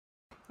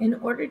In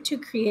order to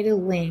create a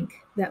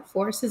link that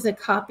forces a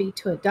copy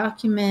to a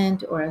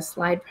document or a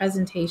slide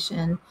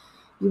presentation,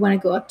 you want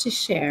to go up to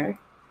Share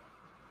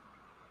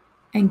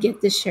and get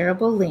the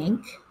shareable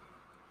link.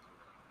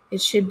 It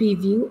should be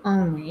view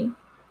only.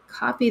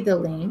 Copy the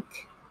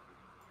link,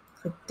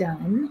 click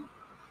Done.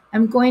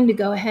 I'm going to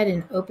go ahead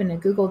and open a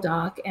Google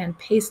Doc and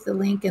paste the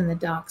link in the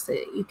doc so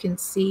that you can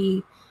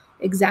see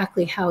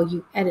exactly how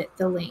you edit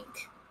the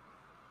link.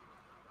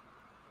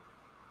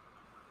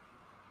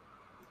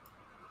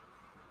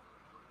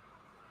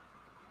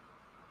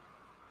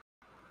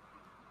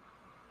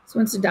 So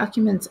once the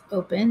document's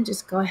open,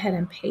 just go ahead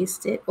and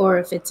paste it, or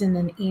if it's in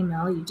an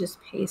email, you just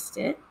paste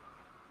it.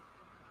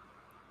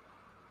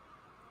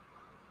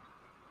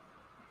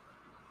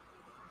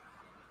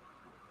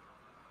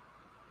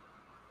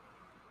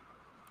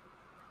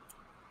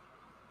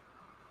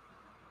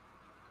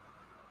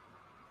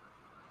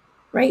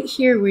 Right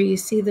here where you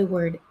see the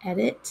word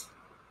edit,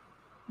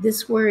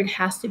 this word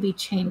has to be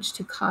changed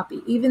to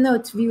copy. Even though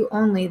it's view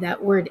only,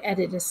 that word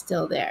edit is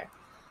still there.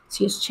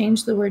 So you just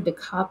change the word to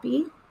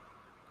copy.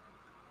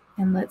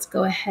 And let's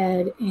go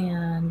ahead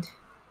and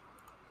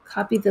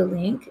copy the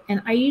link.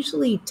 And I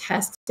usually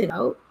test it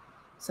out.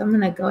 So I'm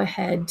going to go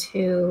ahead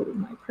to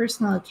my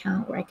personal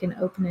account where I can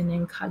open an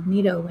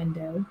incognito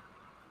window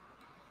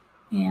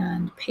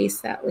and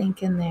paste that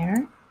link in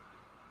there.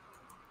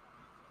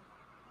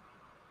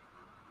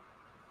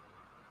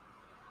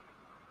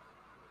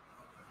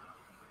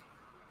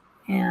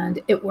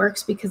 And it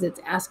works because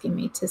it's asking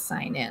me to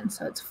sign in,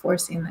 so it's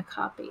forcing the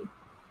copy.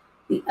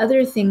 The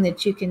other thing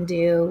that you can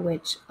do,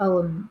 which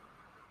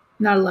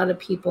not a lot of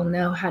people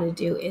know how to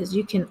do, is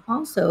you can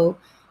also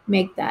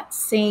make that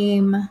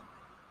same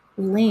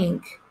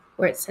link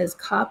where it says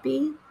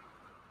copy.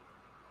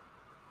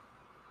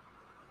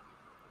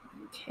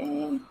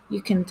 Okay,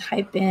 you can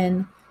type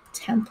in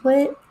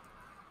template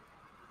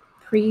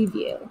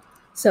preview.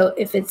 So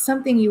if it's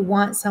something you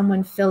want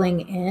someone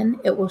filling in,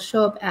 it will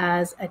show up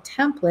as a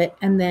template,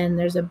 and then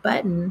there's a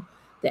button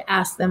that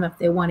asks them if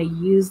they want to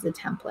use the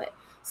template.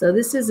 So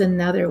this is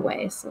another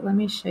way. So let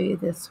me show you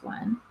this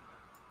one.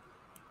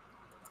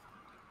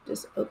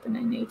 Just open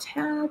a new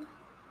tab,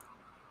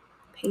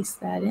 paste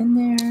that in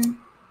there.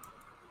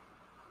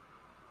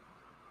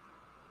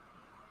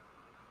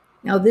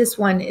 Now this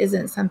one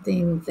isn't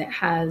something that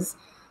has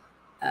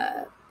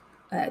a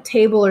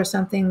table or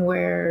something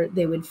where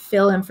they would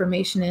fill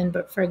information in,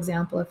 but for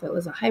example, if it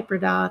was a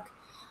hyperdoc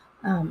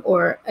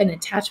or an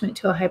attachment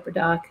to a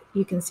hyperdoc,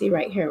 you can see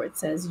right here where it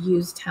says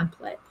use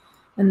template.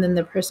 And then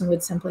the person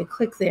would simply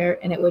click there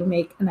and it would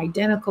make an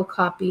identical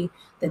copy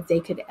that they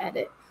could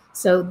edit.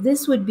 So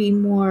this would be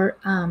more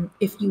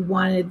if you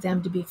wanted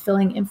them to be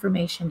filling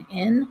information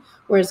in,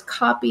 whereas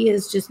copy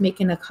is just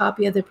making a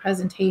copy of the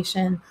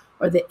presentation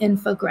or the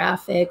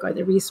infographic or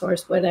the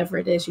resource, whatever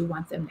it is you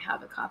want them to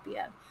have a copy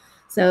of.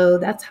 So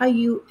that's how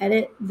you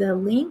edit the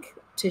link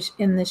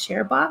in the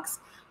share box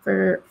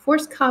for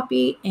forced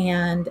copy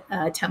and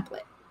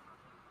template.